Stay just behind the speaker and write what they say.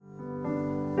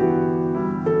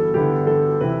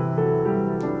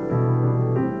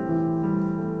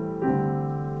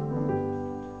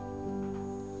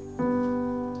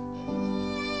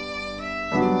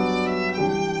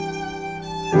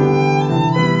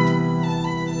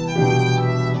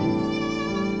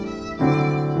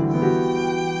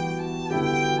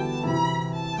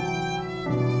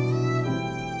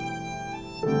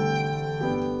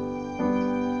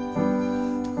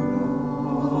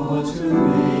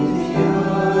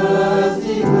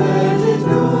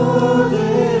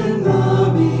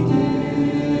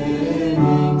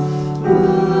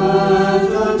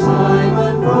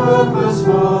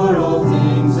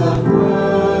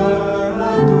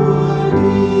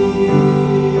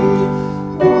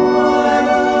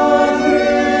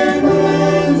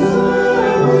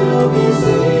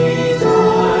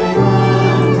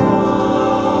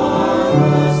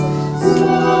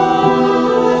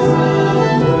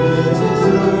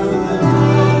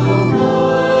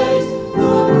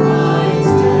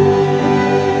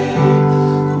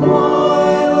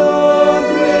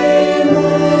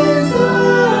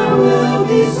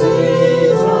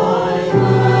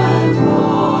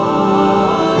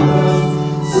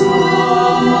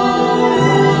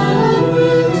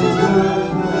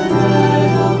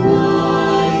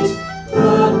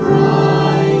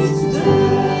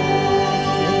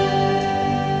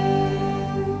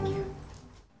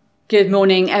Good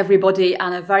morning, everybody,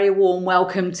 and a very warm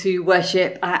welcome to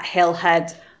worship at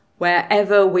Hillhead.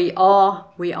 Wherever we are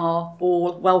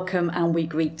all welcome and we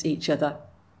greet each other.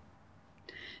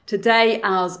 Today,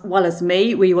 as well as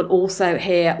me, we will also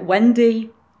hear Wendy,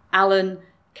 Alan,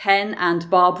 Ken and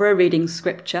Barbara reading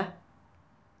scripture.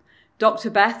 Dr.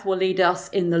 Beth will lead us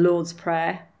in the Lord's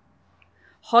Prayer.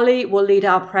 Holly will lead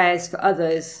our prayers for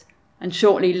others, and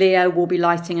shortly Leo will be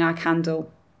lighting our candle.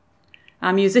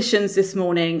 Our musicians this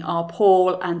morning are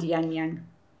Paul and Yang Yang.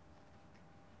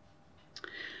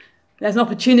 There's an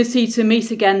opportunity to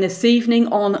meet again this evening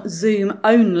on Zoom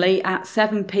only at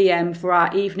 7 p.m. for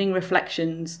our evening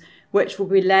reflections, which will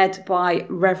be led by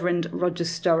Reverend Roger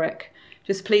Sturrock.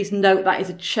 Just please note that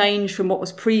is a change from what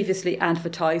was previously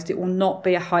advertised. It will not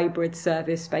be a hybrid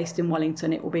service based in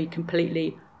Wellington. It will be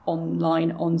completely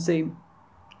online on Zoom.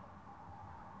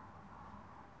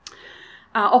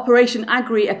 Our Operation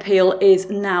Agri appeal is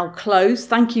now closed.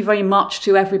 Thank you very much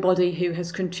to everybody who has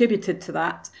contributed to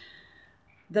that.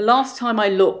 The last time I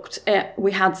looked,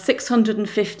 we had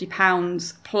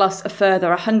 £650 plus a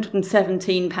further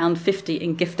 £117.50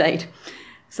 in gift aid.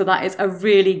 So that is a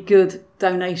really good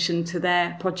donation to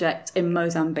their project in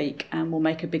Mozambique and will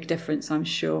make a big difference, I'm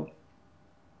sure.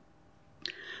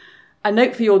 A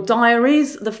note for your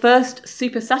diaries, the first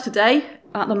Super Saturday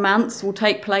at the Manse will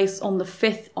take place on the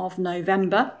 5th of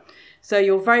November. So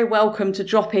you're very welcome to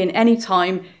drop in any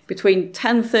time between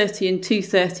 10:30 and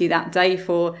 2:30 that day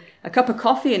for a cup of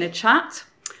coffee and a chat,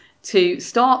 to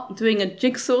start doing a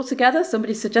jigsaw together.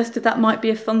 Somebody suggested that might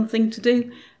be a fun thing to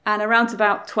do. And around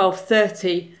about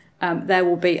 12:30, there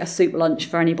will be a soup lunch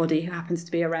for anybody who happens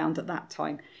to be around at that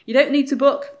time. You don't need to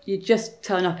book, you just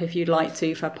turn up if you'd like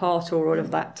to for part or all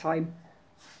of that time.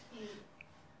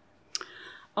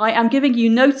 I am giving you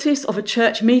notice of a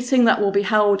church meeting that will be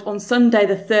held on Sunday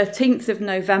the 13th of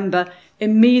November,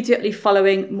 immediately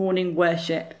following morning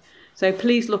worship. So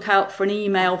please look out for an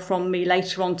email from me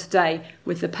later on today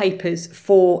with the papers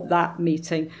for that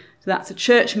meeting. So that's a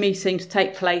church meeting to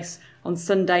take place on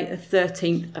Sunday the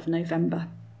 13th of November.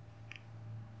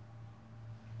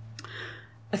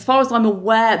 As far as I'm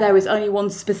aware, there is only one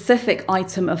specific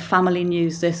item of family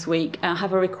news this week. I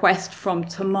have a request from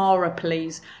Tamara,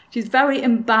 please. She's very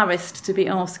embarrassed to be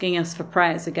asking us for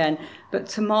prayers again, but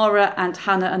Tamara and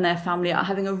Hannah and their family are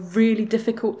having a really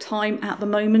difficult time at the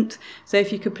moment. So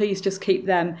if you could please just keep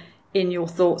them in your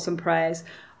thoughts and prayers.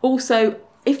 Also,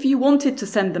 if you wanted to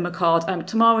send them a card,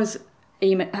 Tamara's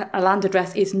land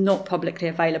address is not publicly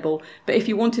available, but if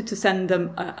you wanted to send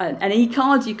them an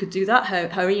e-card, you could do that.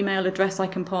 Her email address I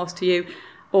can pass to you,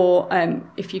 or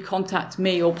if you contact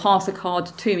me or pass a card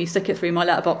to me, stick it through my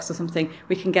letterbox or something,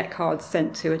 we can get cards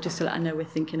sent to her just to let her know we're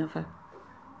thinking of her.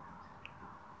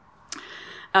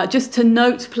 Just to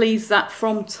note, please, that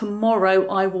from tomorrow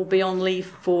I will be on leave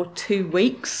for 2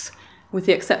 weeks, with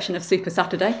the exception of Super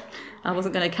Saturday. I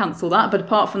wasn't going to cancel that, but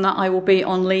apart from that, I will be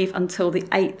on leave until the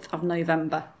 8th of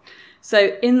November.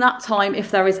 So in that time,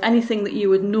 if there is anything that you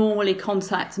would normally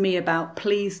contact me about,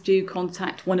 please do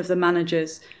contact one of the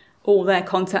managers. All their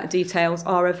contact details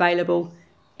are available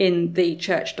in the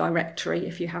church directory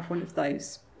if you have one of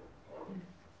those.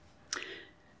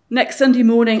 Next Sunday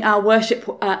morning, our worship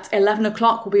at 11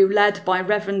 o'clock will be led by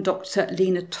Reverend Dr.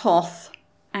 Lena Toth,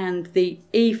 and the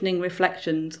evening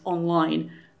reflections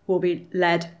online will be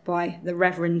led by the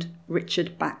Reverend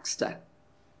Richard Baxter.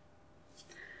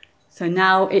 So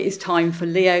now it is time for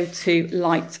Leo to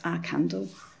light our candle.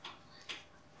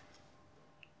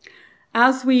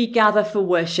 As we gather for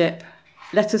worship,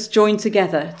 let us join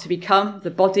together to become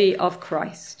the body of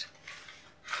Christ.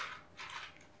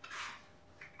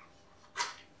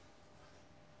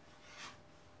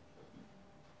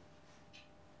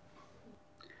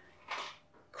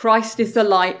 Christ is the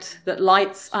light that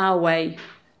lights our way.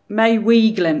 May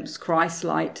we glimpse Christ's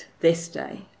light this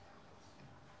day.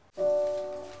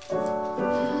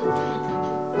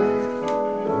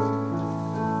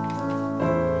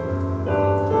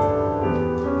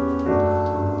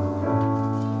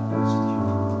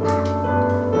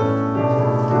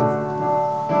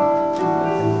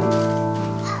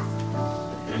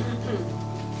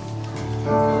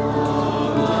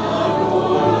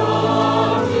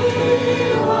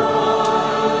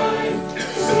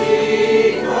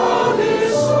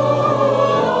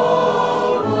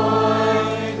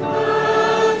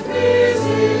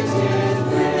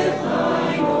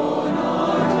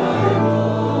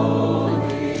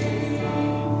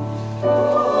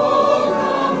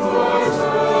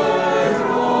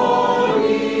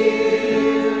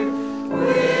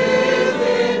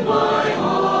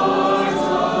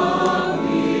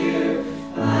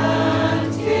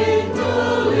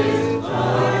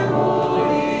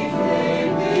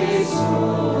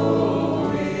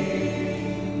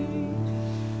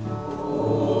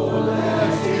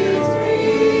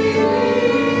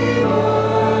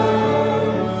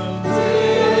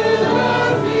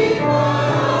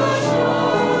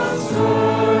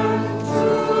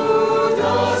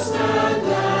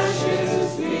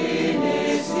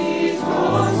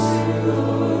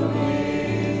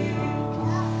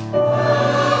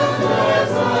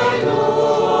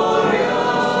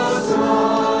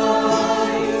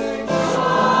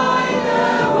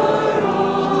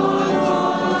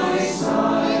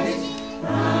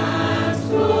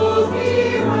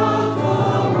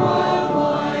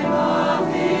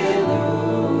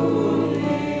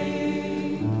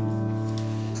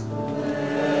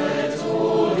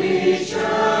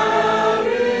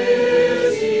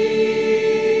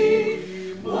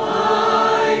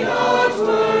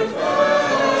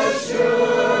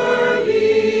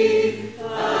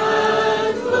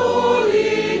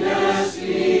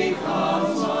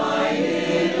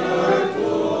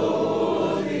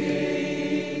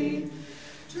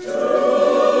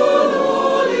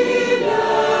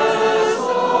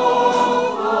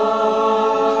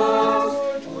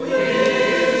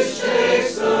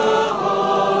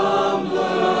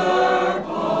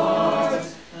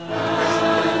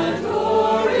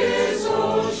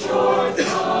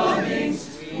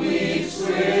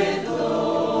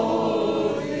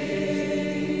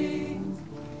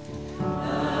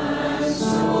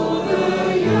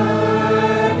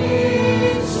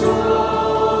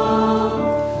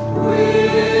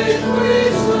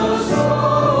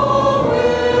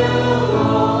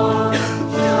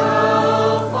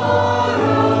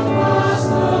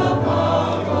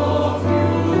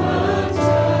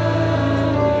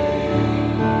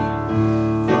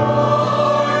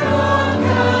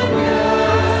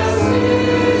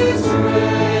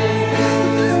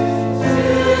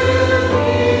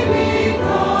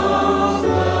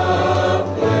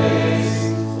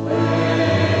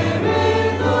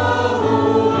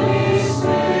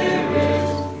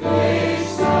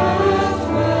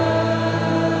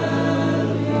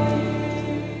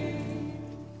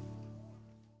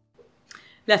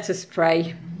 Let us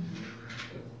pray.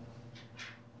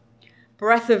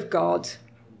 Breath of God,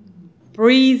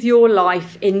 breathe your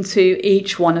life into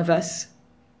each one of us,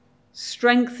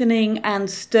 strengthening and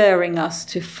stirring us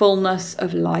to fullness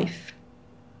of life.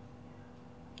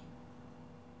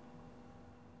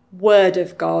 Word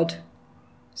of God,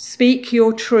 speak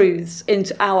your truths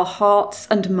into our hearts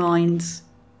and minds,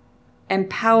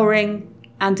 empowering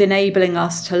and enabling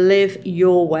us to live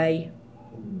your way.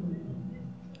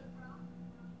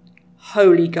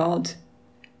 Holy God,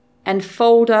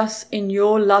 enfold us in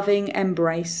your loving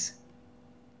embrace,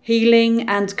 healing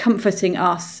and comforting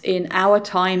us in our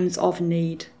times of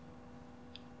need.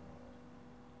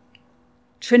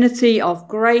 Trinity of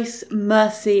grace,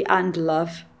 mercy, and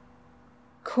love,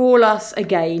 call us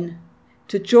again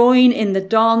to join in the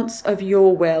dance of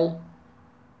your will,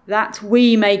 that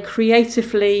we may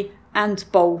creatively and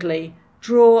boldly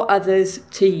draw others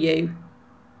to you.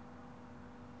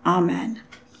 Amen.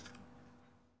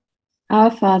 Our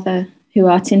Father, who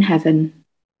art in heaven,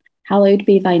 hallowed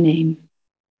be thy name.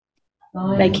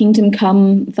 Thy kingdom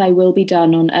come, thy will be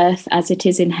done on earth as it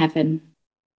is in heaven.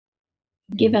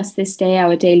 Give us this day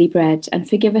our daily bread, and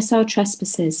forgive us our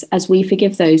trespasses, as we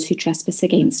forgive those who trespass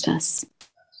against us.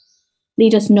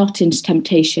 Lead us not into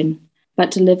temptation, but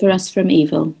deliver us from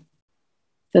evil.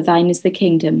 For thine is the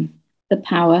kingdom, the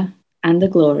power, and the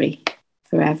glory,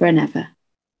 forever and ever.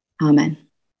 Amen.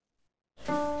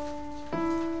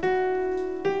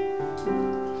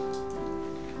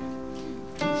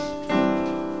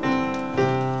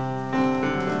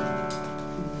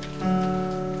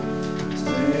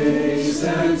 Taste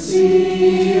and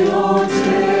see, oh,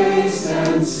 taste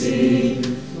and see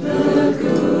the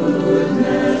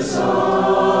goodness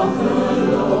of the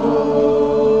Lord.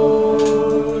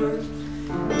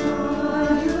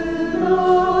 I will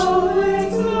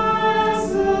always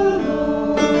bless the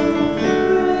Lord,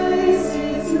 praise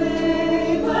His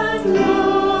name and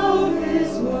love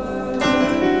His word.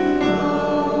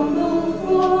 Humble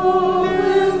folk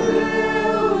will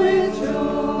fill with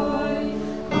joy,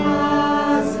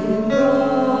 as in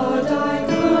God I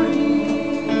glory.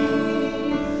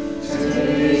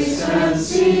 Taste and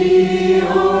see,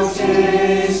 oh,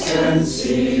 taste and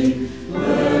see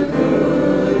the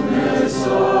goodness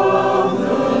of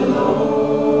the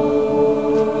Lord.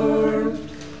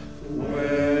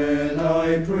 When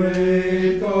I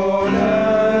prayed, God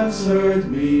answered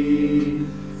me.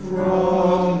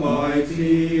 From my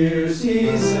fears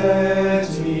He set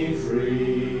me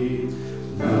free.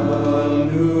 None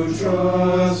who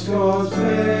trust God's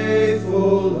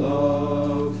faithful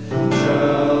love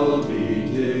shall be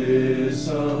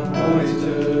disappointed.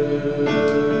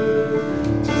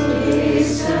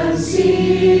 Taste and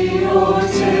see, oh,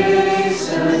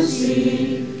 taste and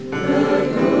see the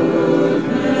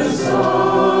goodness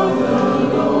of the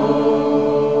Lord.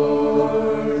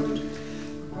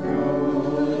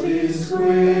 God is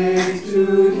quick to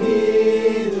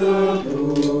heed the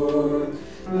poor,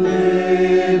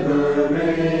 liberate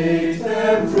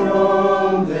them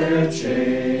from their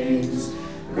chains.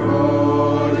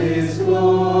 God is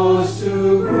close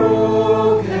to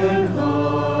broken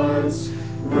hearts,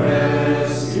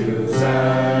 rescues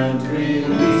and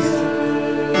releases.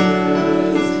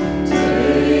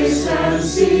 Taste and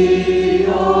see,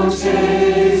 oh,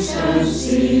 taste and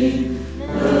see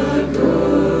the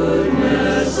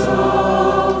goodness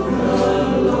of the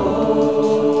Lord.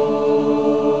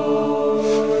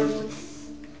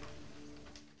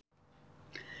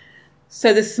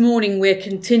 So this morning we're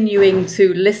continuing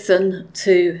to listen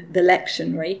to the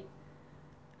lectionary.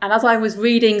 And as I was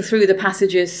reading through the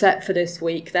passages set for this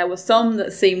week, there were some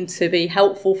that seemed to be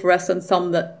helpful for us and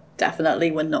some that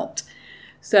definitely were not.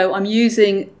 So I'm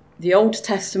using the Old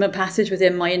Testament passage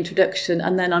within my introduction,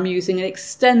 and then I'm using an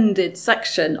extended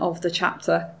section of the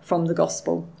chapter from the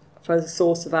Gospel for the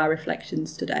source of our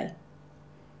reflections today.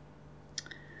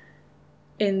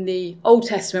 In the Old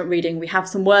Testament reading, we have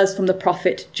some words from the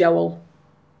prophet Joel.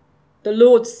 The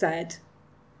Lord said,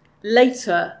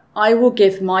 "Later I will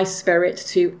give my spirit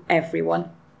to everyone.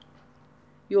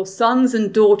 Your sons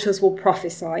and daughters will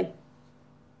prophesy.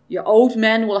 Your old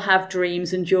men will have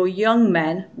dreams, and your young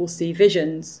men will see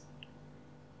visions.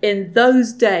 In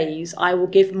those days I will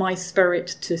give my spirit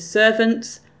to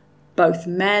servants, both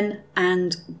men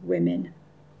and women."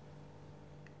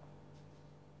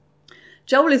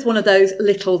 Joel is one of those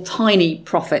little tiny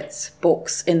prophets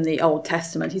books in the Old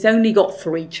Testament. He's only got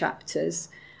 3 chapters,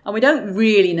 and we don't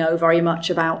really know very much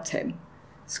about him.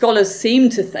 Scholars seem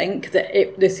to think that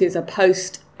this is a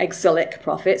post-exilic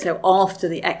prophet, so after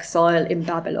the exile in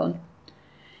Babylon.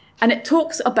 And it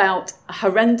talks about a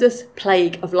horrendous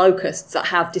plague of locusts that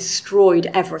have destroyed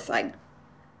everything.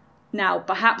 Now,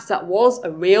 perhaps that was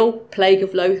a real plague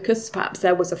of locusts, perhaps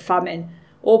there was a famine,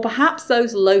 or perhaps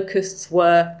those locusts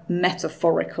were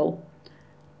metaphorical,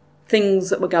 things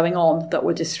that were going on that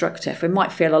were destructive. We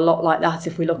might feel a lot like that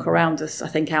if we look around us, I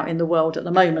think, out in the world at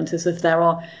the moment, as if there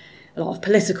are a lot of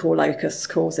political locusts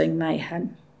causing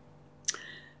mayhem.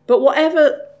 But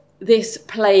whatever this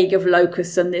plague of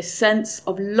locusts and this sense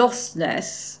of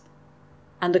lostness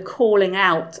and the calling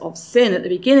out of sin at the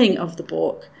beginning of the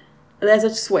book, there's a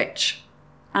switch.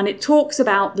 And it talks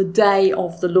about the day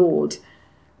of the Lord,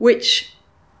 which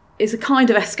is a kind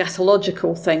of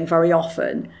eschatological thing very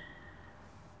often.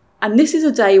 And this is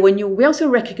a day when you'll be able to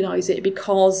recognise it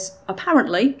because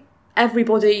apparently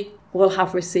everybody will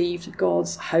have received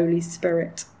God's Holy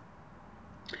Spirit.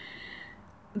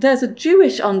 There's a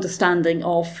Jewish understanding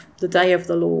of the day of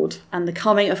the Lord and the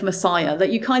coming of Messiah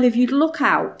that you'd look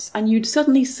out and you'd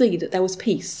suddenly see that there was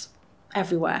peace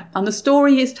everywhere. And the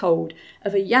story is told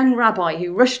of a young rabbi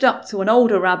who rushed up to an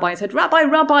older rabbi and said, "Rabbi,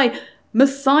 Rabbi,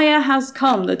 Messiah has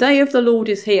come, the day of the Lord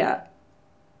is here."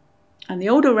 And the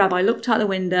older rabbi looked out the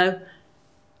window,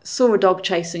 saw a dog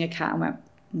chasing a cat and went,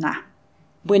 "Nah,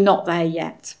 we're not there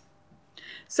yet.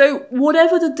 So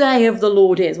whatever the day of the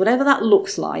Lord is, whatever that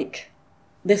looks like,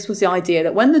 this was the idea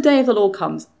that when the day of the Lord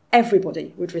comes,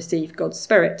 everybody would receive God's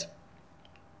Spirit.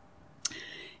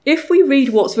 If we read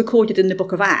what's recorded in the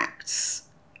book of Acts,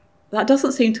 that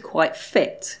doesn't seem to quite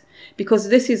fit, because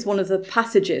this is one of the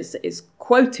passages that is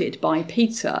quoted by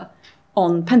Peter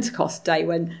on Pentecost Day,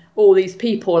 when all these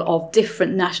people of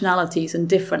different nationalities and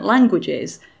different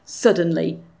languages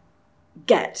suddenly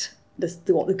get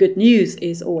what the good news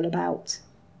is all about.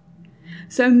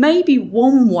 So maybe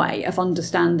one way of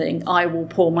understanding I will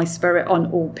pour my Spirit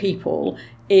on all people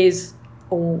is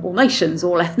all nations,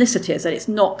 all ethnicities, and it's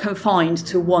not confined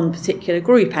to one particular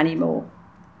group anymore.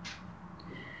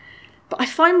 But I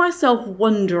find myself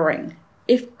wondering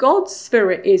if God's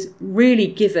Spirit is really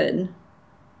given,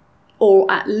 or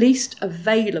at least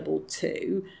available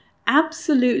to,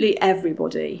 absolutely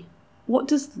everybody. What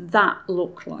does that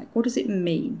look like? What does it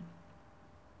mean?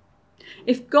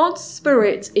 If God's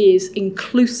Spirit is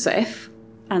inclusive,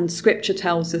 and Scripture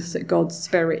tells us that God's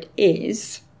Spirit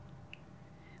is,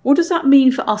 what does that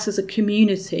mean for us as a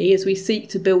community as we seek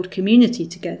to build community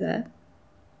together?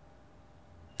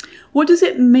 What does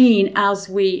it mean as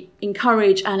we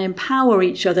encourage and empower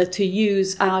each other to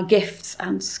use our gifts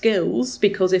and skills?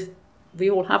 Because if we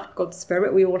all have God's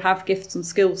Spirit, we all have gifts and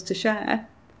skills to share.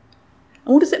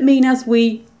 And what does it mean as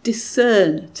we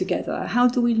discern together? How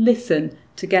do we listen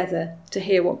together to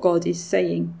hear what God is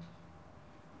saying?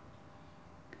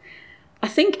 I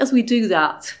think as we do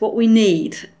that, what we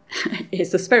need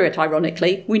is the Spirit,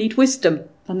 ironically. We need wisdom,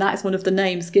 and that is one of the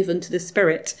names given to the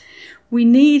Spirit. We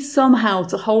need somehow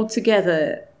to hold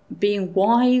together being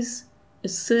wise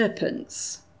as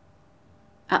serpents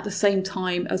at the same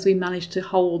time as we manage to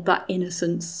hold that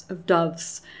innocence of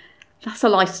doves. That's a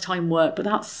lifetime work, but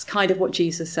that's kind of what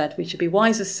Jesus said. We should be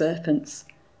wise as serpents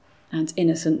and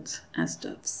innocent as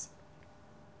doves.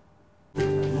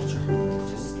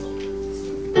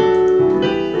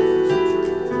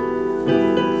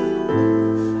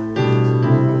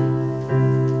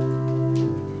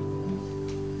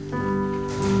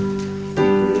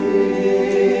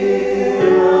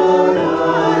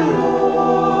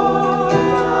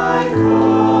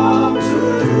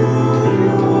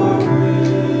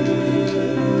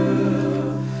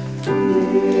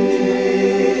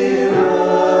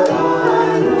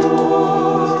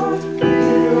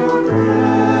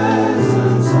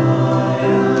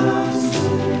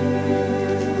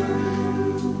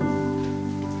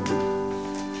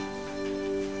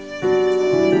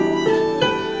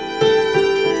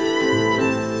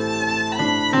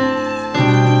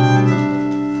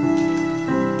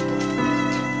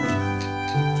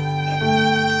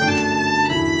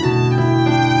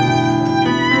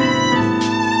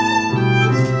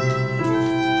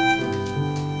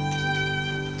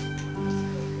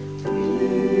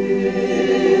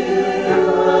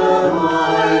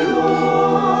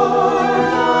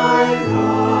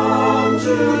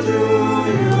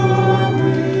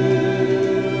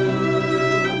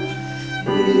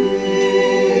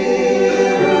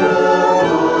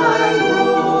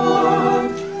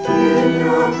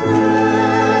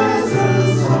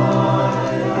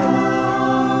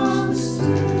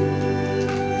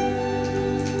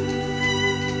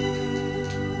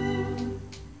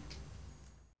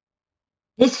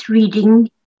 This reading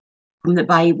from the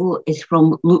Bible is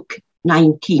from Luke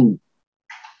 19.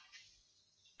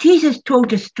 Jesus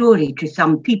told a story to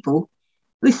some people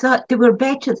who thought they were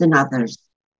better than others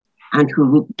and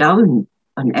who looked down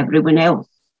on everyone else.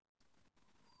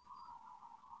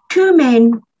 Two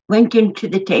men went into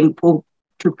the temple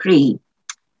to pray.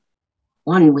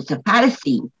 One was a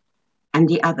Pharisee and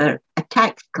the other a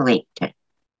tax collector.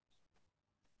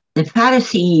 The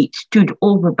Pharisee stood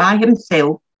over by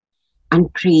himself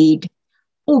and prayed,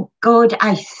 "Oh God,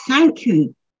 I thank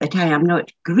you that I am not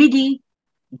greedy,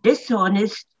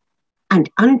 dishonest, and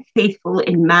unfaithful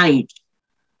in marriage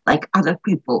like other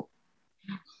people.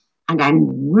 And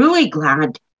I'm really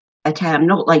glad that I am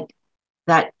not like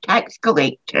that tax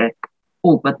collector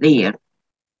over there.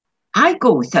 I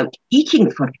go without eating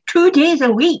for 2 days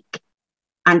a week,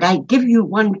 and I give you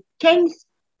 1/10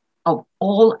 of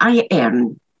all I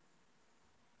earn."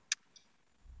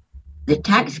 The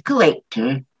tax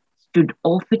collector stood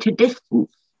off at a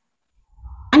distance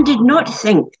and did not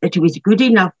think that he was good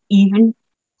enough even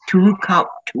to look up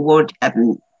toward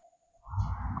heaven.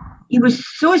 He was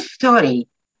so sorry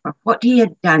for what he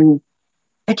had done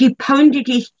that he pounded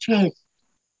his chest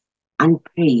and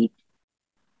prayed,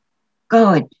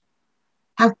 "God,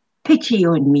 have pity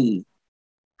on me.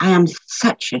 I am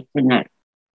such a sinner."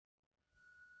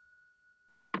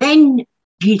 Then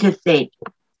Jesus said,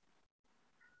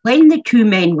 When the two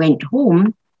men went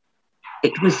home,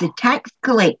 it was the tax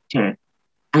collector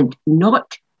and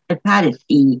not the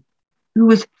Pharisee who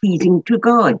was pleasing to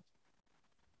God.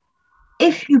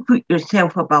 If you put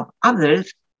yourself above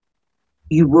others,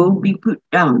 you will be put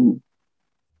down.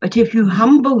 But if you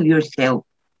humble yourself,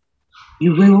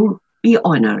 you will be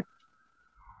honored.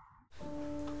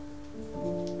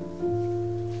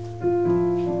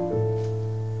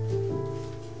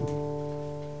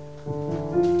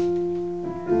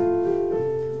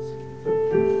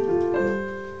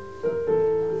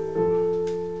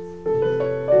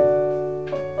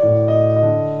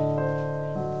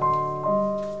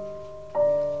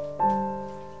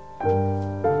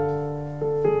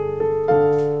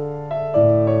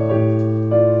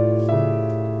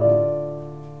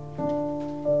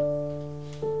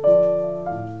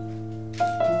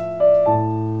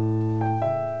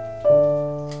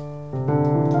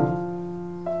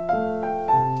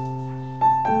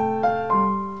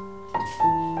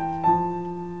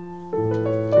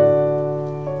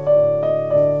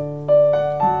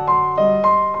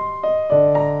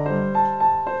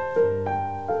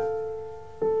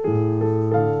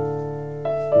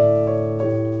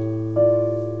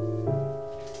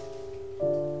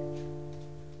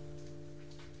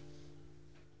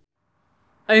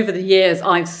 Over the years,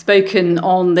 I've spoken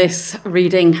on this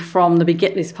reading from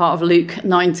this part of Luke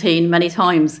 19 many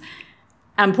times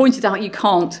and pointed out you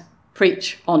can't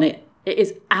preach on it. It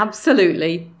is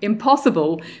absolutely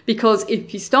impossible, because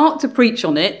if you start to preach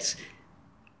on it,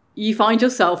 you find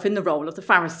yourself in the role of the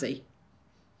Pharisee.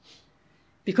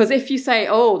 Because if you say,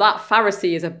 oh, that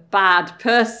Pharisee is a bad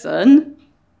person,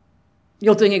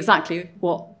 you're doing exactly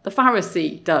what the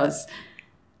Pharisee does.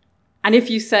 And if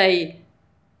you say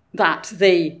that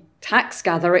the tax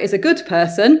gatherer is a good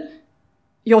person,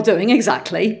 you're doing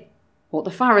exactly what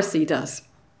the Pharisee does.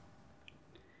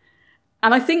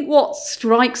 And I think what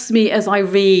strikes me as I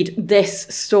read this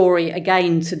story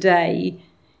again today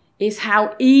is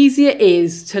how easy it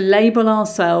is to label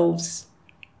ourselves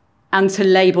and to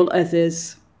label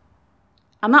others.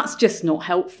 And that's just not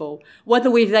helpful. Whether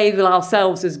we label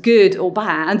ourselves as good or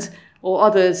bad, or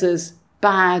others as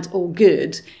bad or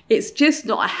good, it's just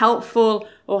not a helpful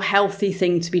or healthy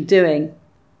thing to be doing.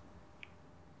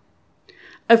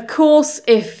 Of course,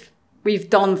 if we've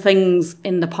done things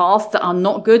in the past that are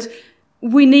not good,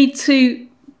 we need to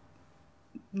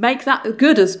make that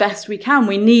good as best we can.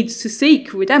 We need to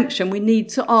seek redemption. We need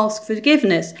to ask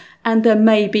forgiveness, and there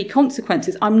may be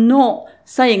consequences. I'm not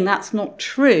saying that's not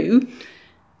true.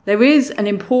 There is an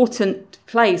important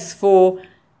place for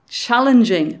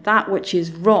challenging that which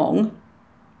is wrong,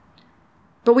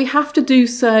 but we have to do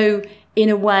so in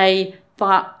a way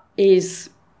that is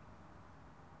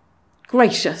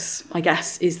gracious, I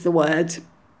guess is the word.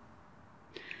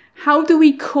 How do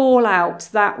we call out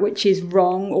that which is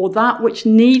wrong or that which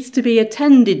needs to be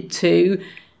attended to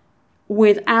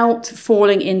without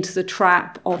falling into the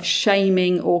trap of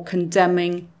shaming or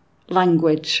condemning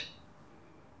language?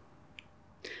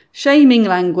 Shaming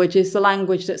language is the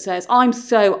language that says, I'm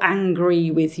so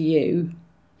angry with you.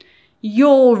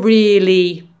 You're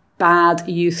really bad,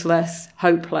 useless,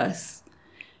 hopeless.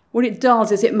 What it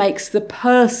does is it makes the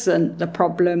person the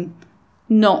problem,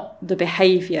 not the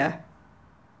behaviour.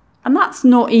 And that's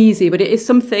not easy, but it is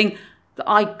something that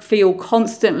I feel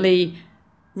constantly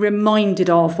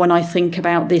reminded of when I think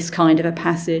about this kind of a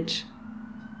passage.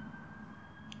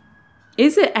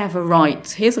 Is it ever right?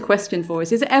 Here's a question for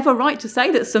us. Is it ever right to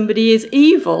say that somebody is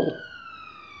evil?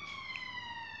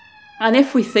 And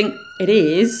if we think it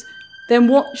is, then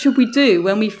what should we do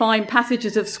when we find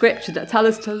passages of Scripture that tell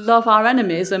us to love our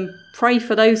enemies and pray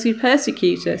for those who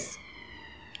persecute us?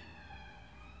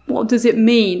 What does it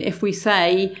mean if we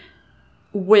say,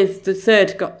 with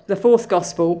the fourth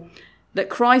gospel, that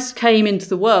Christ came into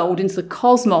the world, into the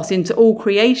cosmos, into all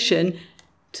creation,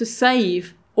 to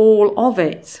save all of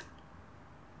it?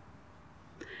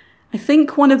 I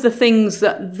think one of the things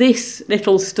that this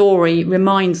little story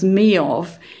reminds me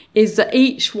of is that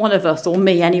each one of us, or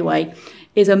me anyway,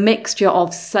 is a mixture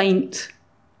of saint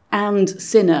and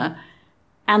sinner,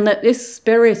 and that this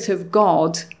Spirit of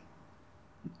God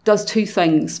does two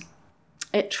things.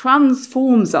 It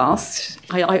transforms us.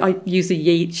 I use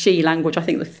the she language. I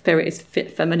think the Spirit is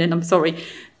feminine. I'm sorry.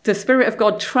 The Spirit of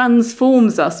God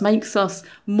transforms us, makes us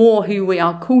more who we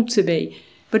are called to be,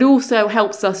 but also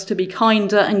helps us to be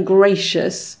kinder and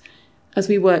gracious as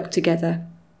we work together.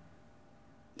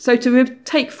 So to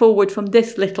take forward from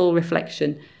this little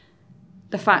reflection,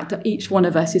 the fact that each one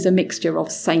of us is a mixture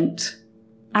of saint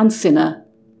and sinner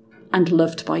and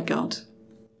loved by God.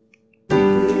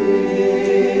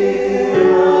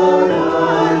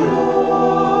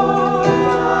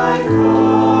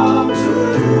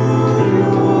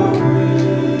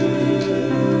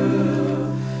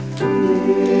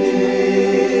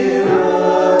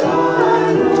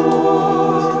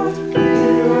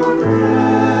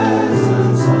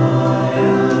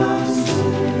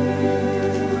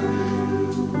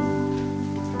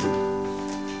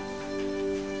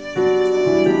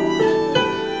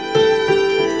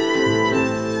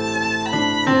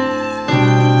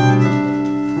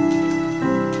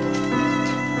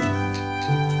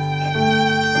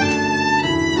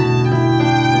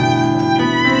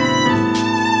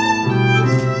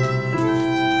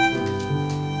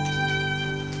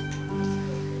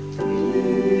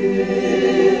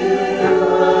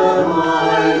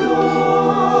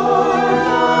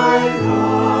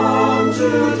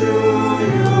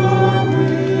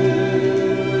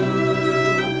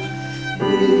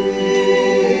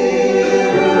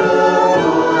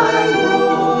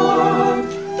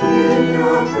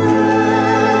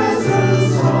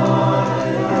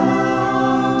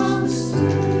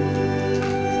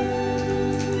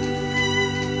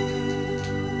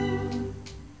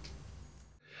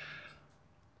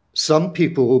 some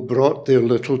people brought their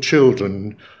little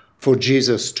children for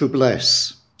Jesus to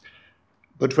bless.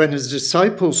 But when his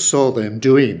disciples saw them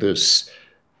doing this,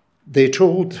 they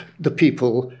told the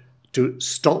people to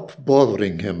stop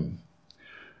bothering him.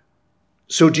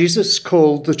 So Jesus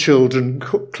called the children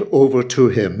over to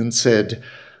him and said,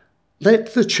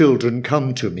 "Let the children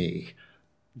come to me.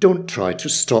 Don't try to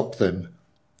stop them.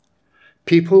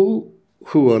 People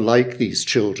who are like these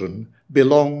children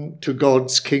belong to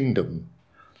God's kingdom.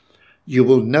 You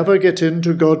will never get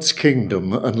into God's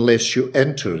kingdom unless you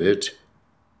enter it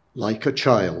like a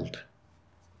child."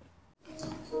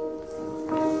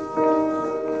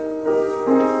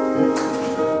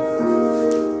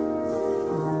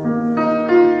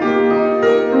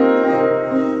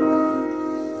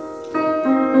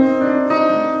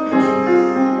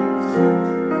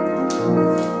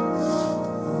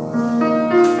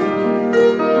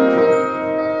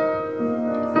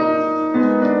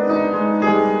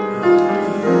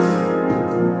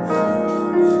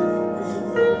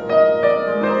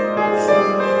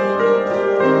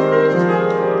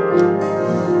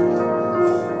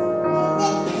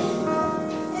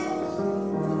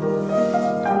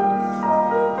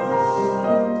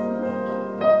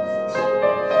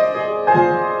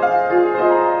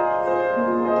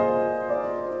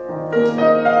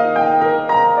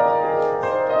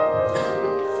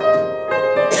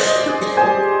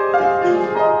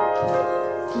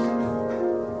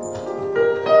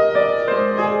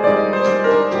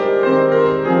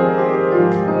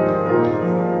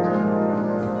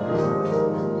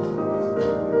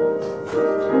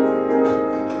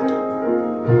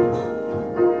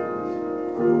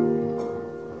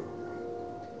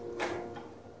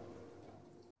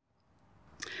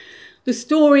 The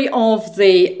story of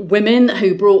the women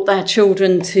who brought their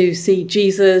children to see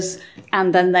Jesus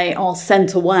and then they are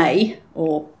sent away,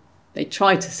 or they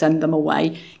try to send them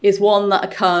away, is one that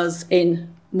occurs in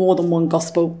more than one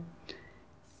gospel.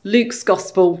 Luke's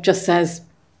gospel just says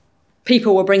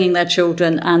people were bringing their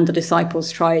children and the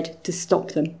disciples tried to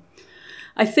stop them.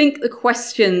 I think the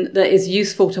question that is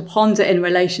useful to ponder in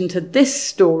relation to this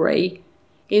story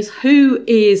is who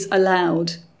is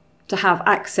allowed to have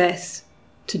access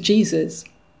to Jesus?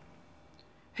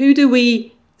 Who do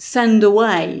we send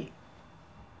away?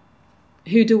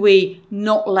 Who do we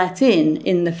not let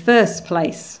in the first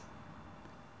place?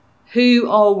 Who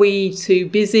are we too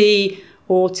busy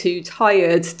or too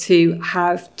tired to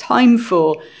have time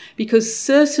for? Because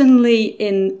certainly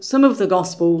in some of the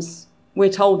Gospels,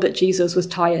 we're told that Jesus was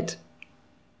tired.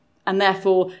 And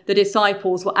therefore the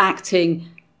disciples were acting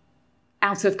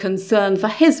out of concern for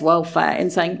his welfare in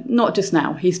saying, not just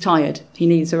now, he's tired, he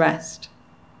needs a rest.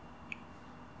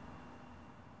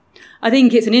 I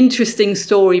think it's an interesting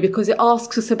story because it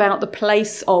asks us about the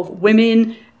place of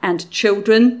women and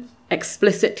children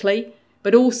explicitly,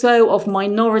 but also of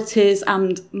minorities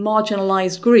and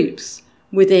marginalised groups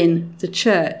within the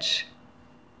church.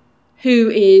 Who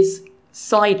is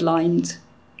sidelined?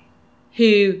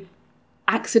 Who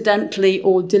accidentally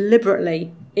or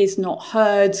deliberately is not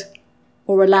heard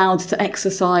or allowed to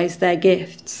exercise their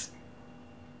gifts?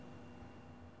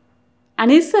 And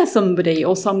is there somebody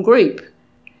or some group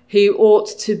who ought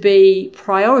to be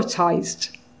prioritised?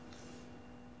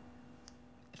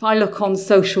 If I look on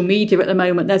social media at the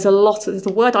moment, there's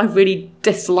a word I really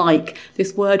dislike,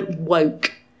 this word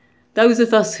woke. Those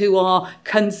of us who are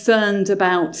concerned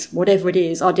about whatever it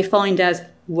is are defined as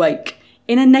woke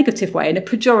in a negative way, in a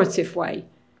pejorative way,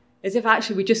 as if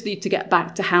actually we just need to get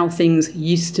back to how things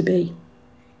used to be.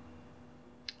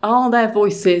 Are there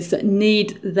voices that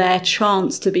need their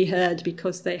chance to be heard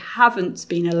because they haven't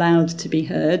been allowed to be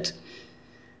heard?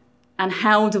 And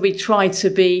how do we try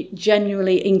to be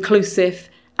genuinely inclusive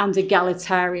and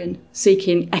egalitarian,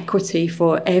 seeking equity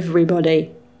for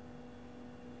everybody?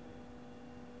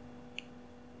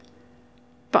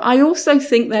 But I also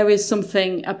think there is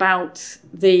something about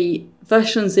the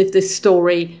versions of this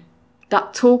story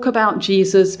that talk about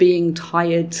Jesus being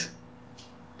tired.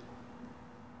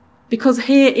 Because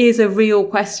here is a real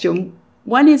question.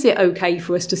 When is it okay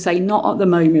for us to say, not at the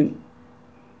moment?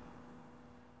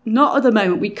 Not at the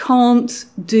moment. We can't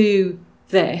do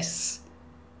this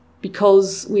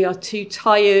because we are too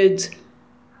tired,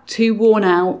 too worn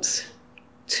out,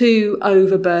 too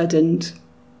overburdened.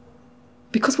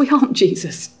 Because we aren't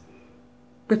Jesus.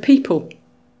 We're people.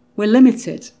 We're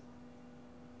limited.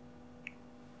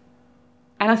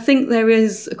 And I think there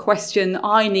is a question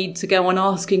I need to go on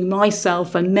asking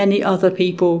myself, and many other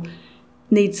people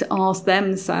need to ask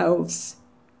themselves,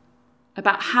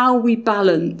 about how we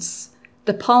balance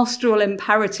the pastoral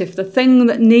imperative, the thing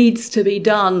that needs to be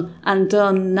done and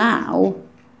done now,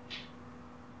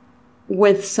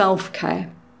 with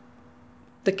self-care,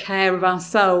 the care of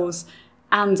ourselves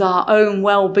and our own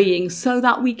well-being, so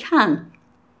that we can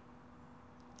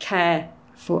care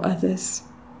for others.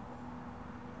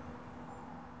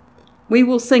 We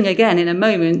will sing again in a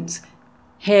moment,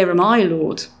 "Here am I,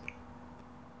 Lord."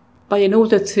 But in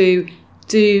order to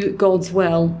do God's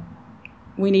will,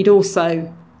 we need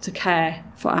also to care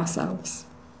for ourselves.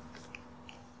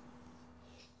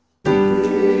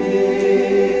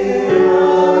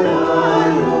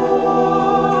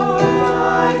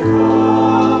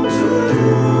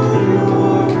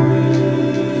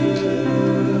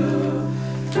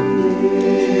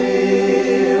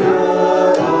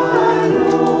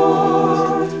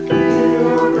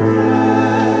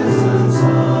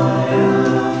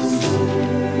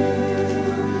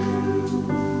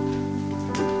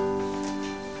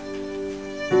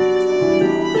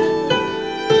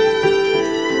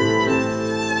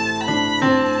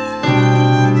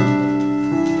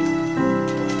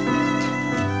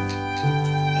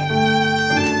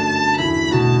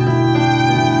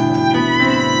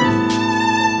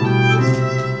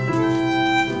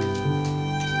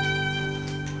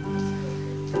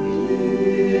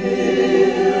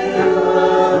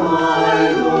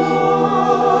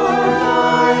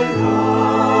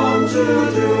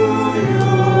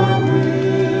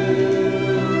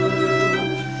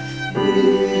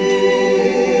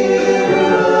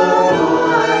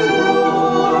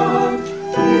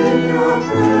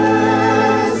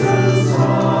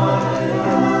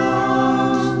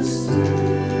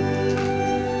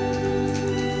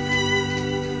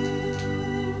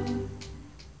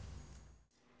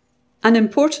 An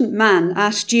important man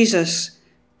asked Jesus,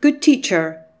 "Good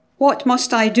teacher, what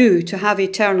must I do to have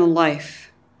eternal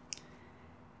life?"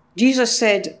 Jesus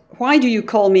said, "Why do you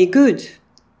call me good?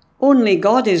 Only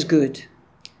God is good.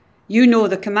 You know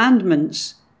the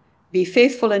commandments. Be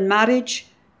faithful in marriage.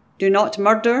 Do not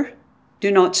murder.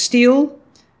 Do not steal.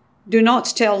 Do not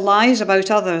tell lies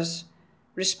about others.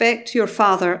 Respect your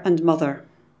father and mother."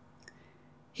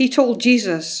 He told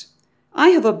Jesus,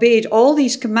 "I have obeyed all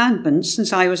these commandments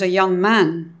since I was a young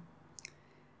man."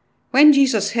 When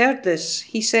Jesus heard this,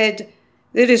 he said,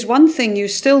 "There is one thing you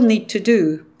still need to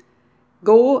do.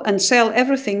 Go and sell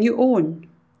everything you own.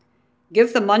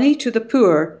 Give the money to the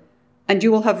poor, and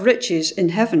you will have riches in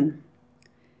heaven.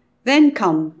 Then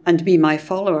come and be my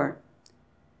follower."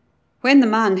 When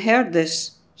the man heard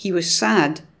this, he was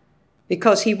sad,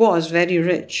 because he was very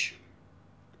rich.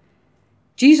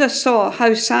 Jesus saw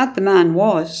how sad the man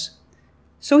was.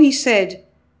 So he said,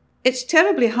 "It's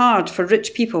terribly hard for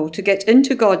rich people to get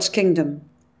into God's kingdom.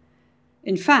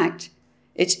 In fact,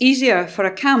 it's easier for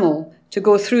a camel to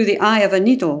go through the eye of a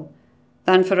needle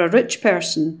than for a rich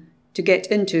person to get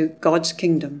into God's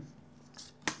kingdom."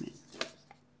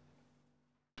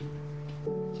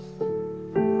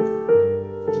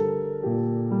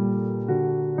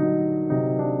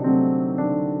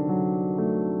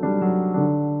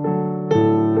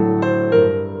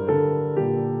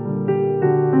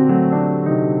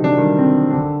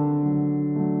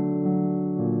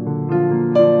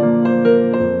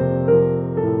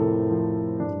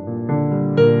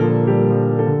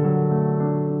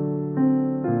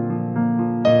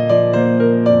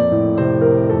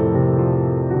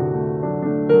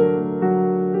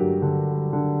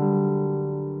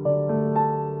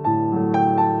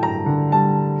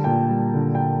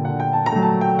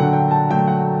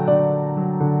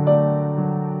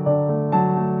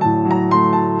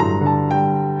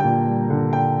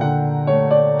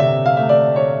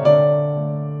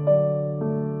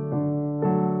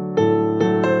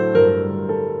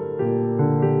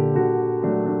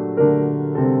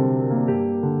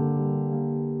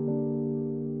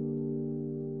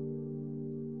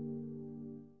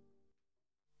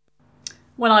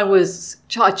 When I was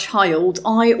a child,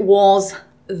 I was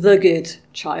the good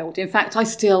child. In fact, I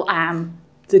still am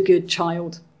the good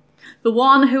child. The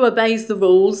one who obeys the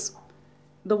rules,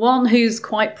 the one who's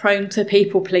quite prone to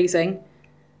people pleasing,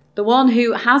 the one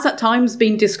who has at times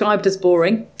been described as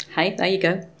boring. Hey, there you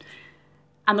go.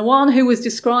 And the one who was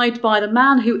described by the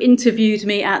man who interviewed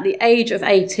me at the age of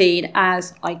 18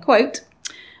 as, I quote,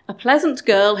 "a pleasant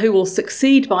girl who will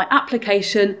succeed by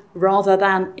application rather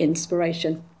than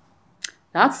inspiration."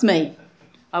 That's me.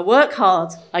 I work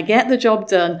hard. I get the job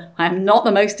done. I am not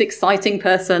the most exciting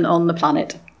person on the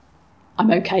planet. I'm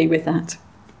okay with that.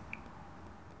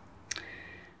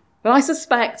 But I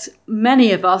suspect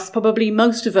many of us, probably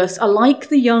most of us, are like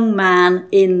the young man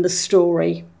in the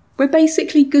story. We're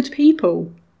basically good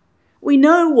people. We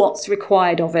know what's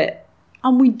required of it,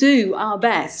 and we do our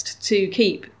best to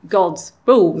keep God's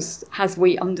rules as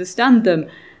we understand them.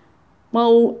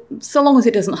 Well, so long as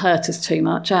it doesn't hurt us too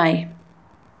much, eh?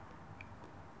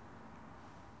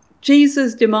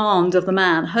 Jesus' demand of the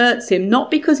man hurts him not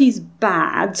because he's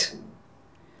bad,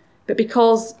 but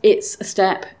because it's a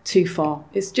step too far.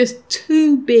 It's just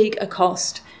too big a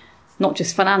cost, not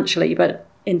just financially, but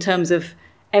in terms of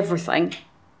everything,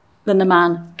 than the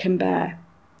man can bear.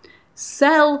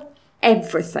 Sell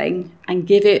everything and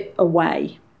give it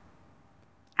away.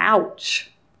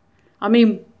 Ouch. I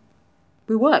mean,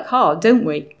 we work hard, don't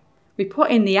we? We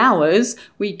put in the hours,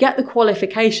 we get the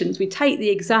qualifications, we take the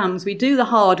exams, we do the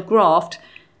hard graft.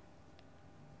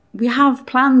 We have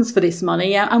plans for this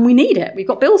money and we need it. We've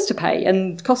got bills to pay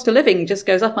and cost of living just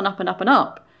goes up and up and up and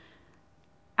up.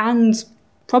 And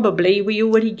probably we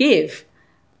already give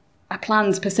a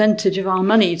planned percentage of our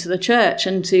money to the church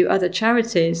and to other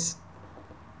charities.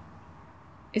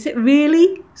 Is it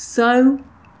really so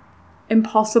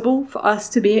impossible for us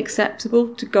to be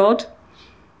acceptable to God?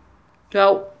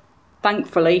 Well,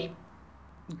 thankfully,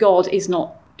 God is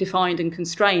not defined and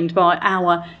constrained by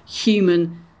our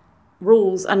human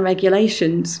rules and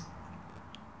regulations.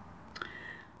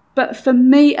 But for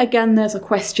me, again, there's a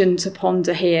question to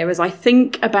ponder here as I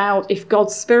think about if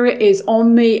God's Spirit is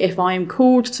on me, if I am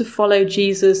called to follow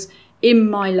Jesus in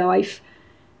my life,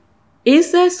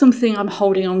 is there something I'm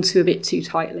holding on to a bit too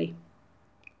tightly?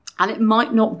 And it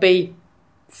might not be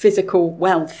physical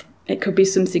wealth. It could be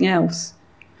something else.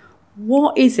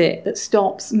 What is it that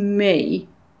stops me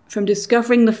from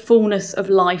discovering the fullness of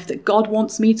life that God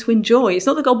wants me to enjoy? It's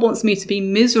not that God wants me to be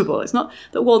miserable. It's not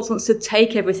that God wants to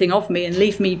take everything off me and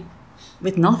leave me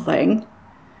with nothing.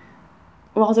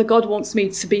 Rather, God wants me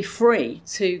to be free,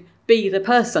 to be the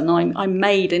person I'm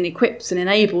made and equipped and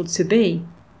enabled to be.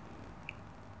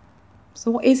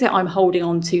 So what is it I'm holding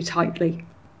on to tightly?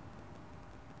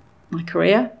 My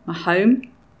career, my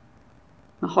home,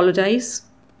 my holidays?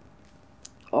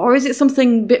 Or is it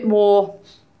something a bit more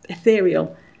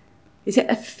ethereal? Is it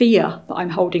a fear that I'm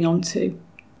holding on to?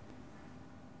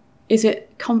 Is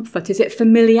it comfort? Is it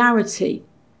familiarity?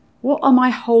 What am I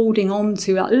holding on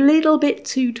to a little bit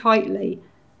too tightly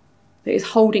that is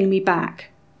holding me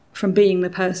back from being the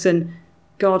person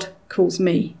God calls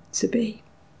me to be?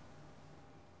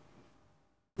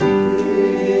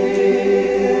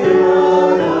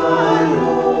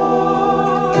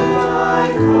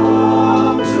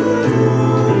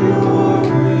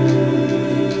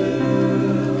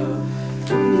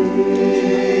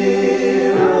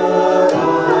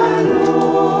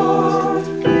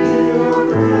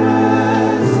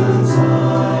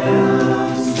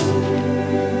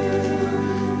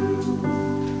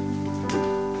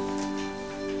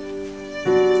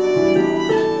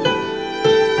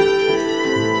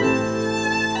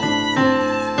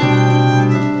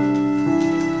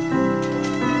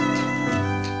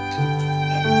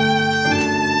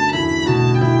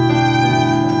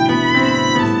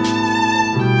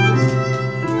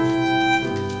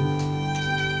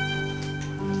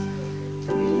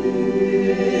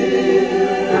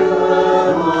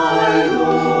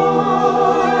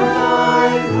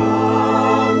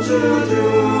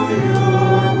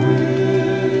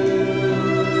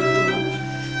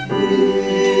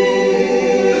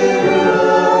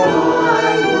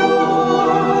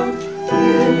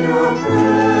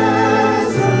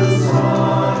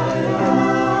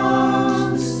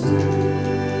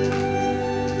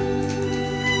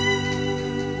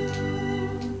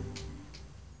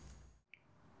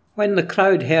 When the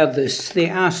crowd heard this, they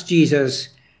asked Jesus,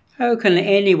 "How can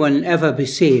anyone ever be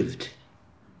saved?"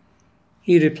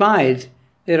 He replied,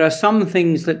 "There are some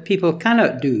things that people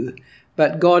cannot do,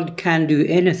 but God can do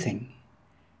anything."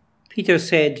 Peter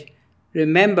said,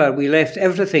 "Remember, we left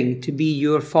everything to be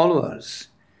your followers."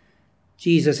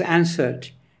 Jesus answered,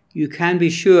 "You can be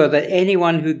sure that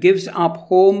anyone who gives up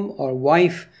home or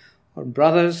wife or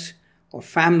brothers or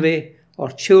family or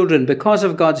children because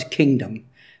of God's kingdom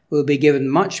will be given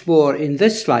much more in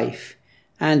this life,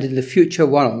 and in the future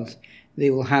world they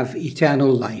will have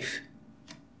eternal life."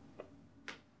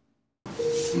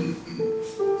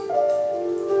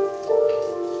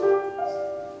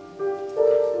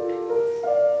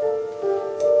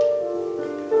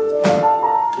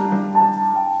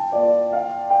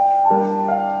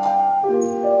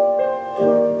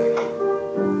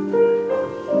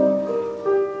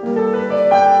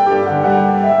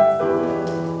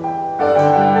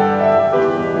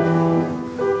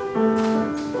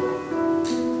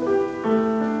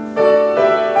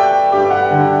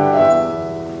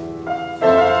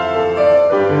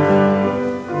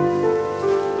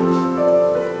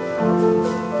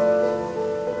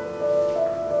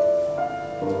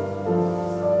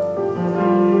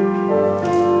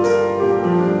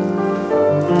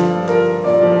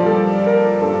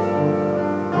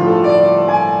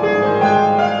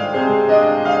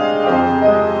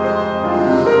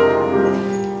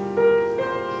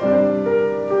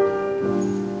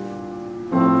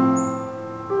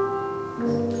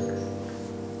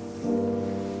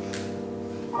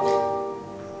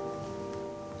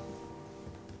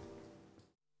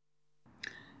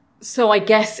 So I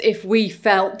guess if we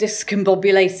felt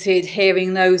discombobulated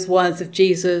hearing those words of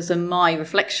Jesus and my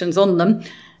reflections on them,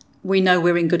 we know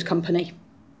we're in good company.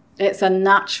 It's a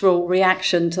natural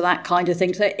reaction to that kind of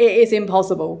thing. So it is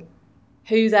impossible.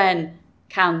 Who then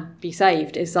can be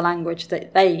saved is the language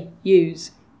that they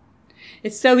use.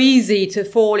 It's so easy to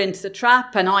fall into the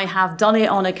trap, and I have done it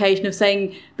on occasion, of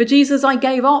saying, but Jesus, I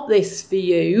gave up this for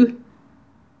you.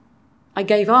 I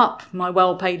gave up my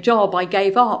well-paid job. I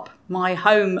gave up my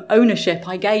home ownership.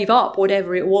 I gave up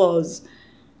whatever it was.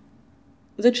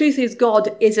 The truth is,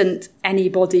 God isn't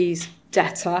anybody's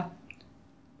debtor,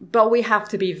 but we have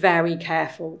to be very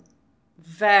careful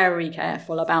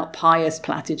about pious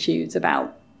platitudes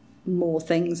about more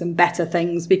things and better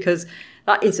things, because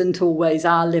that isn't always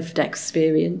our lived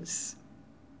experience.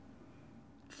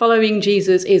 Following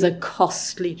Jesus is a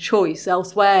costly choice.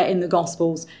 Elsewhere in the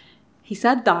Gospels, he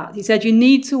said that. He said, you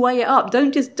need to weigh it up.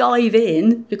 Don't just dive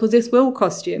in, because this will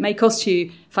cost you. It may cost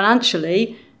you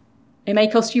financially. It may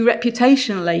cost you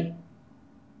reputationally.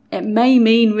 It may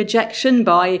mean rejection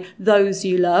by those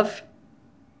you love.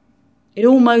 It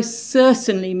almost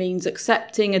certainly means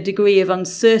accepting a degree of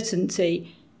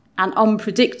uncertainty and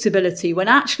unpredictability, when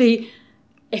actually,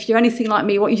 if you're anything like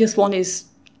me, what you just want is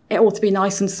it ought to be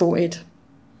nice and sorted.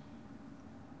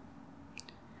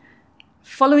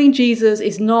 Following Jesus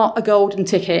is not a golden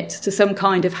ticket to some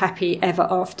kind of happy ever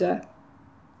after.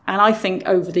 And I think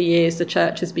over the years the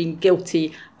church has been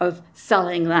guilty of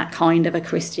selling that kind of a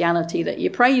Christianity, that you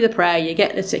pray the prayer, you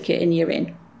get the ticket and you're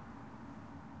in.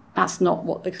 That's not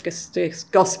what the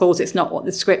Gospels, it's not what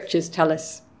the Scriptures tell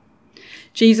us.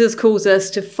 Jesus calls us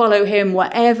to follow him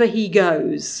wherever he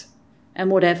goes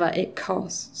and whatever it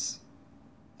costs.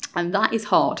 And that is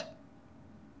hard.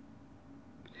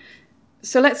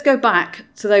 So let's go back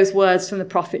to those words from the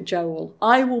prophet Joel.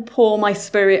 I will pour my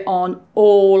spirit on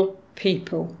all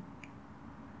people.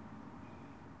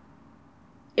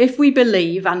 If we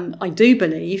believe, and I do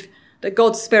believe, that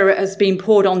God's Spirit has been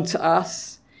poured onto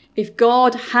us, if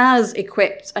God has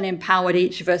equipped and empowered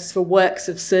each of us for works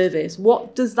of service,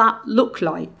 what does that look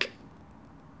like?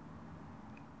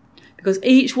 Because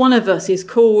each one of us is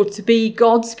called to be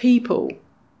God's people,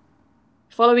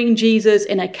 following Jesus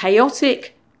in a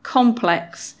chaotic,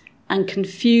 complex, and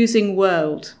confusing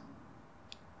world.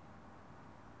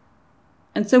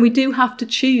 And so we do have to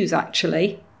choose,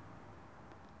 actually.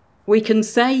 We can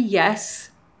say yes,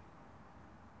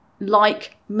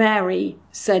 like Mary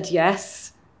said yes,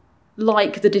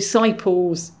 like the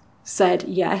disciples said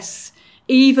yes,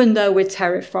 even though we're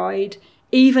terrified,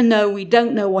 even though we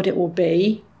don't know what it will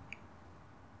be.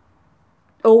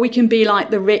 Or we can be like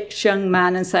the rich young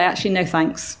man and say, actually, no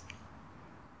thanks.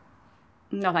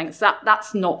 No thanks,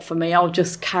 that's not for me. I'll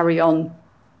just carry on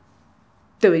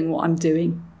doing what I'm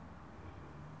doing.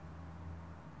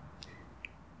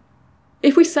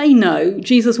 If we say no,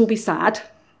 Jesus will be sad.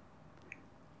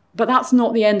 But that's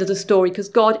not the end of the story, because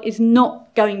God is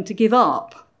not going to give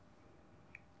up.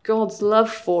 God's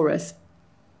love for us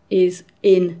is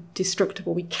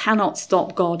indestructible. We cannot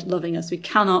stop God loving us. We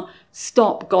cannot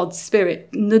stop God's Spirit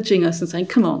nudging us and saying,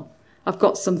 come on, I've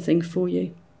got something for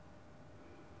you.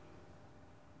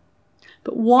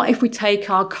 But what if we take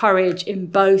our courage in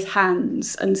both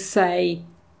hands and say,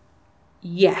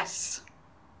 yes.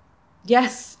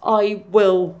 Yes, I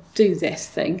will do this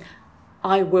thing.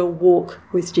 I will walk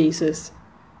with Jesus.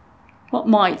 What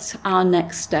might our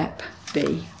next step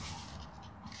be?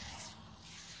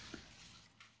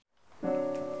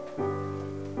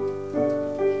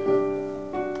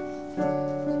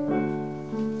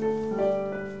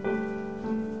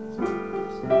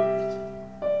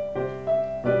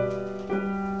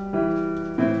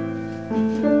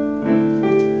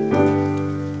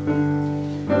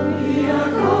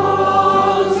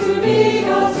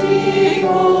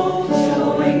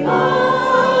 Showing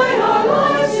by our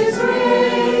lives His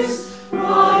grace,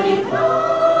 running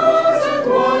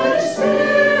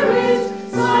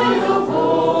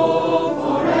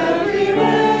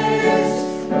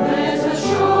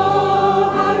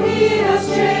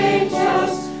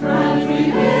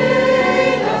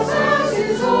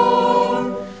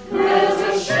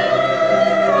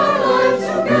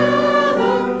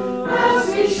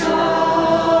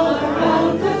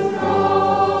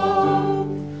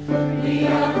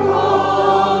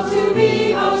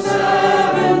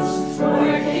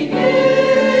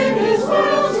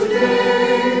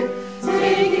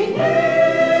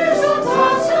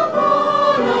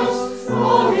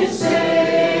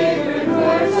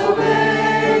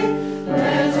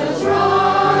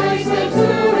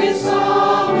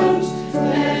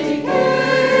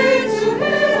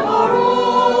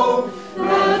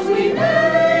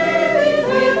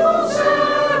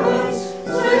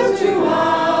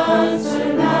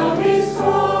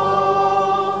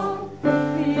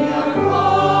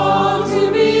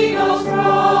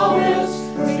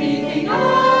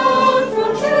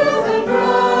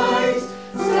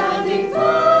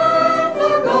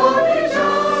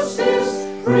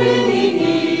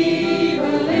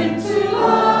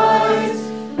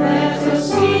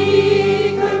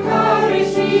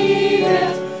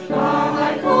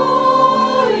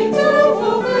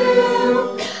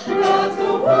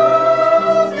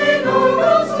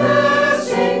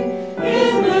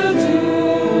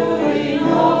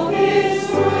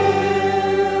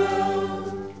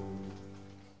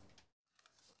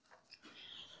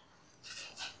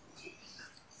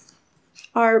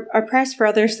Our prayers for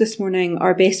others this morning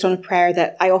are based on a prayer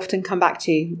that I often come back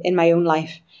to in my own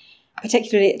life,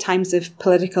 particularly at times of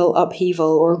political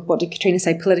upheaval, or what did Katrina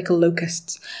say, political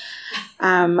locusts.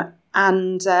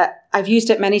 I've used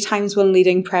it many times when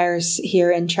leading prayers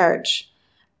here in church.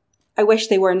 I wish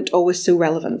they weren't always so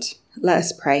relevant. Let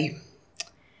us pray.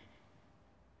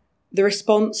 The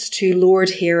response to Lord,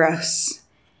 hear us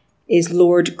is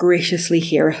Lord, graciously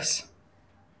hear us.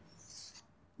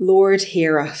 Lord,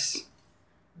 hear us.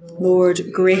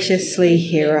 Lord, graciously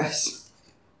hear us.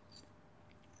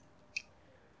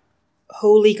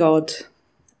 Holy God,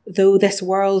 though this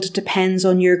world depends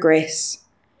on your grace,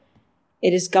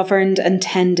 it is governed and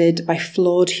tended by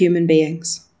flawed human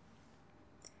beings.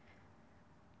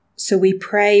 So we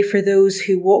pray for those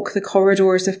who walk the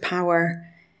corridors of power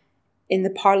in the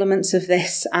parliaments of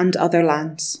this and other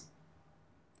lands,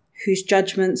 whose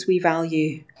judgments we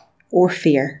value or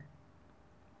fear.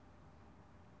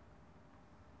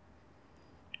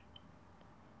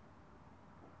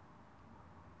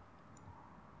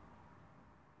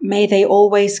 May they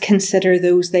always consider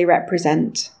those they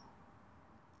represent,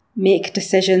 make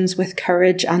decisions with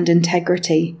courage and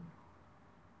integrity,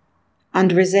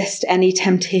 and resist any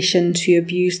temptation to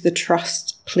abuse the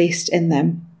trust placed in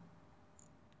them.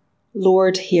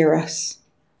 Lord, hear us.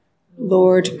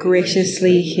 Lord,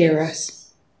 graciously hear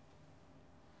us.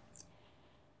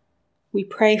 We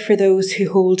pray for those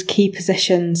who hold key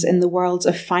positions in the worlds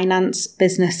of finance,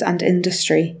 business, and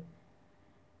industry,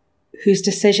 whose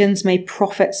decisions may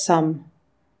profit some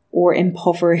or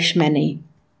impoverish many.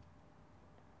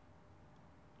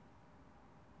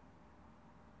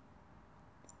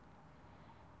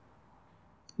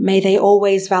 May they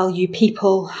always value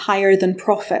people higher than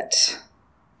profit.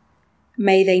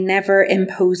 May they never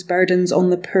impose burdens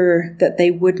on the poor that they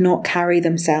would not carry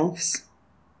themselves.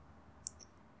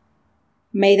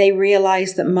 May they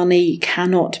realise that money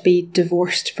cannot be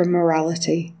divorced from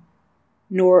morality,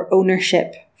 nor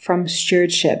ownership from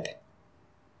stewardship.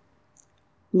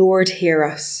 Lord, hear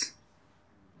us.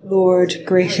 Lord,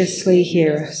 graciously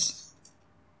hear us.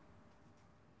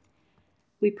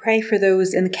 We pray for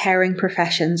those in the caring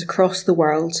professions across the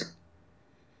world,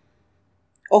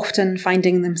 often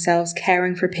finding themselves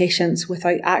caring for patients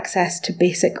without access to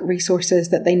basic resources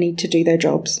that they need to do their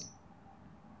jobs.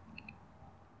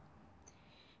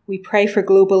 We pray for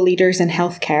global leaders in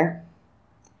healthcare,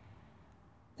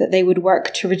 that they would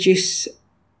work to reduce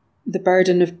the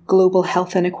burden of global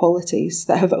health inequalities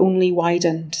that have only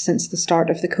widened since the start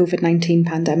of the COVID-19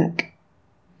 pandemic.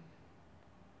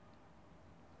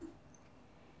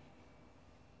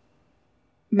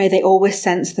 May they always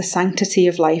sense the sanctity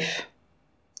of life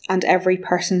and every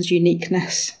person's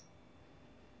uniqueness.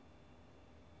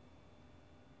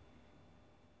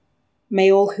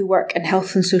 May all who work in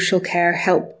health and social care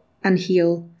help and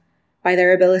heal by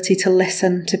their ability to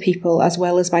listen to people as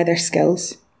well as by their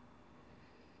skills.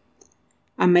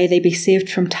 And may they be saved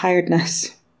from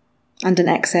tiredness and an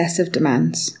excess of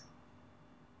demands.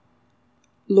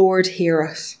 Lord, hear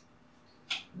us.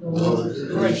 Lord,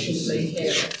 graciously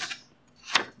hear us.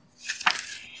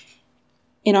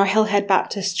 In our Hillhead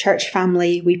Baptist Church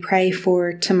family, we pray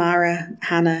for Tamara,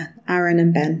 Hannah, Aaron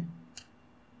and Ben.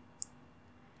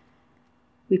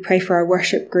 We pray for our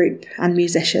worship group and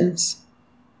musicians.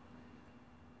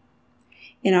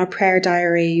 In our prayer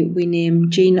diary, we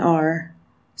name Jean R.,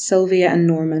 Sylvia and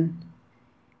Norman,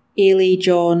 Ailey,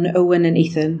 John, Owen and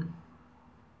Ethan,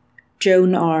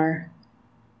 Joan R.,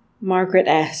 Margaret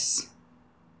S.,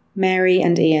 Mary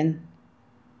and Ian,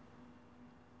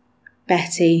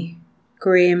 Betty,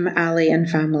 Graham, Ali and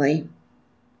family,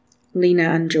 Lena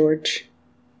and George.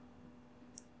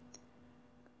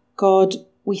 God,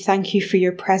 we thank you for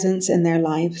your presence in their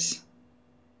lives,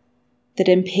 that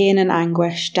in pain and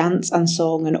anguish, dance and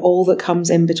song and all that comes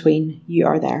in between, you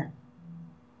are there.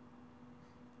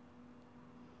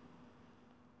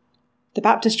 The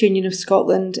Baptist Union of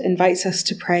Scotland invites us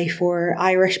to pray for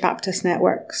Irish Baptist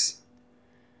networks,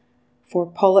 for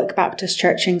Pollock Baptist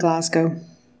Church in Glasgow,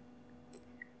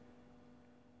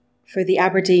 for the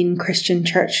Aberdeen Christian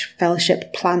Church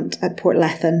Fellowship plant at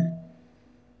Portlethen,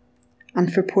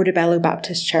 and for Portobello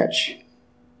Baptist Church.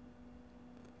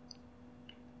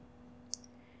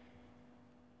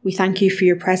 We thank you for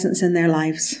your presence in their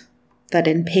lives, that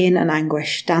in pain and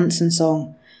anguish, dance and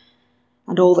song,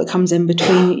 and all that comes in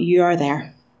between, you are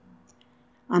there.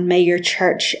 And may your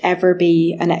church ever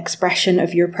be an expression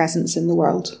of your presence in the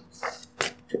world.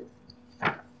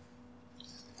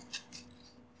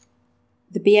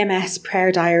 The BMS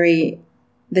prayer diary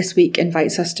this week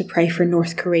invites us to pray for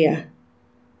North Korea.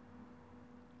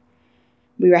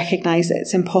 We recognise that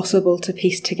it's impossible to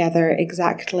piece together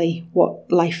exactly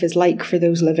what life is like for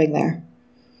those living there.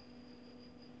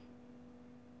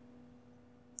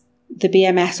 The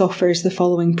BMS offers the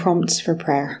following prompts for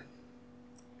prayer.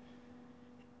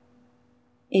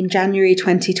 In January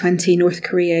 2020, North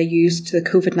Korea used the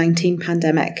COVID-19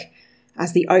 pandemic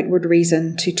as the outward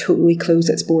reason to totally close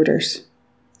its borders.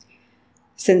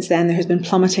 Since then, there has been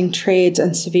plummeting trade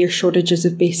and severe shortages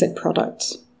of basic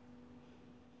products.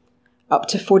 Up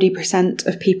to 40%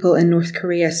 of people in North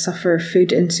Korea suffer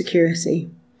food insecurity,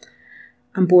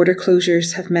 and border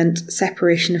closures have meant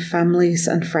separation of families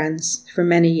and friends for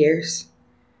many years,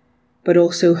 but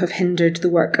also have hindered the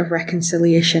work of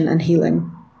reconciliation and healing.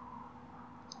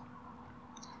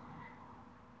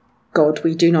 God,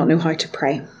 we do not know how to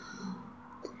pray,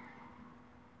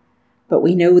 but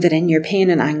we know that in your pain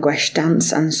and anguish,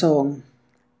 dance and song,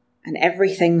 and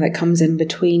everything that comes in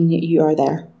between, you are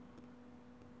there.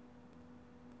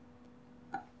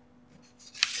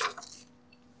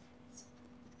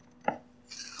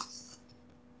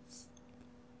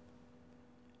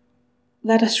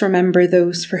 Let us remember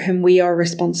those for whom we are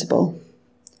responsible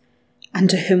and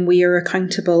to whom we are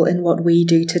accountable in what we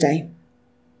do today.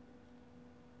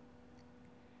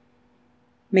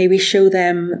 May we show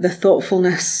them the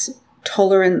thoughtfulness,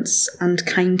 tolerance, and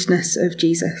kindness of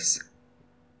Jesus.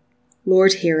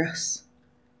 Lord, hear us.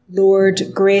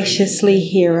 Lord, graciously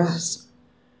hear us.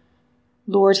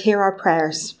 Lord, hear our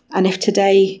prayers, and if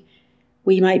today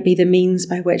we might be the means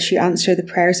by which you answer the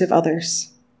prayers of others,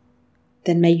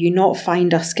 then may you not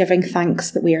find us giving thanks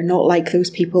that we are not like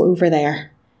those people over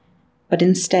there, but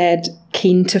instead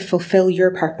keen to fulfill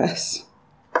your purpose.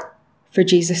 For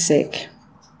Jesus' sake.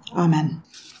 Amen.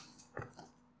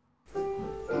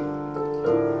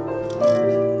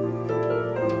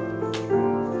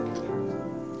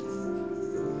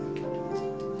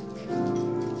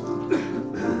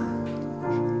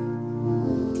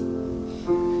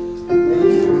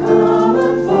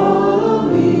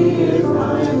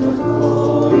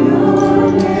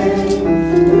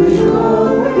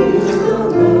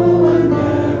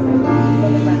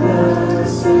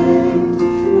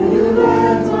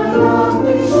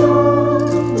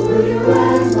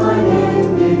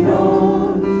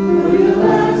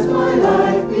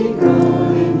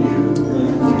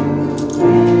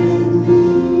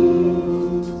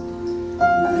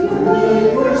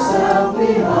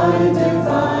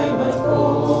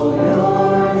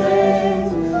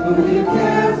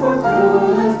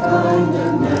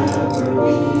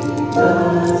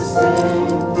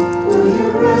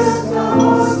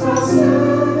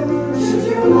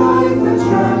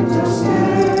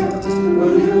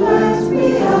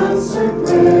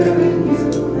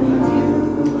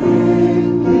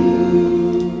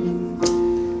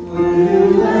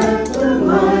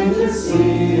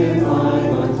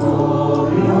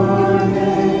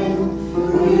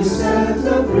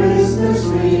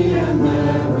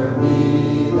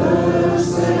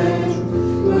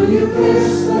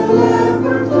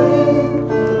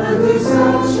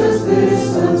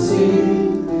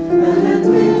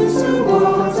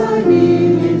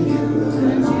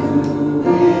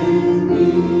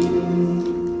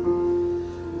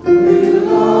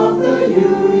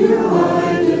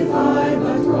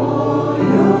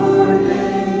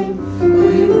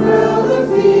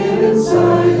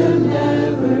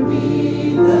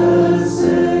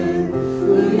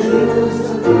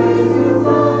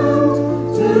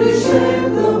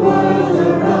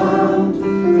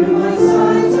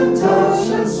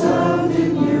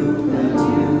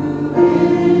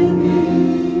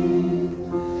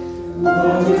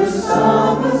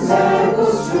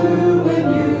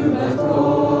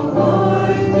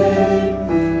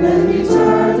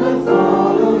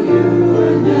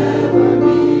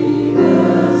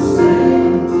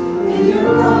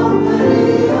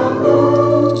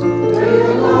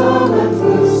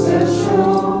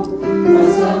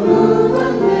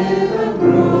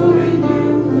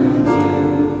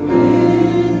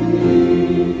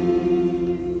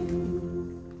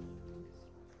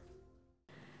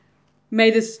 May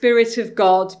the Spirit of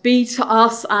God be to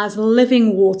us as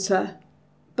living water,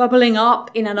 bubbling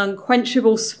up in an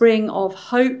unquenchable spring of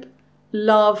hope,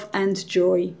 love, and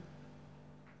joy.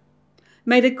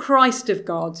 May the Christ of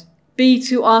God be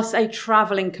to us a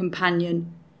travelling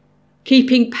companion,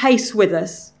 keeping pace with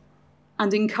us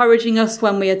and encouraging us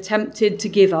when we are tempted to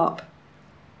give up.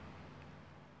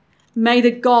 May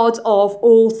the God of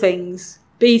all things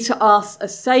be to us a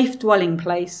safe dwelling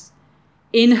place,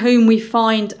 in whom we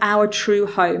find our true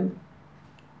home.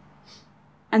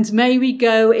 And may we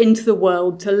go into the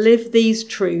world to live these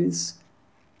truths,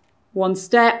 one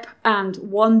step and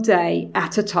one day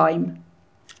at a time.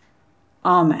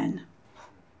 Amen.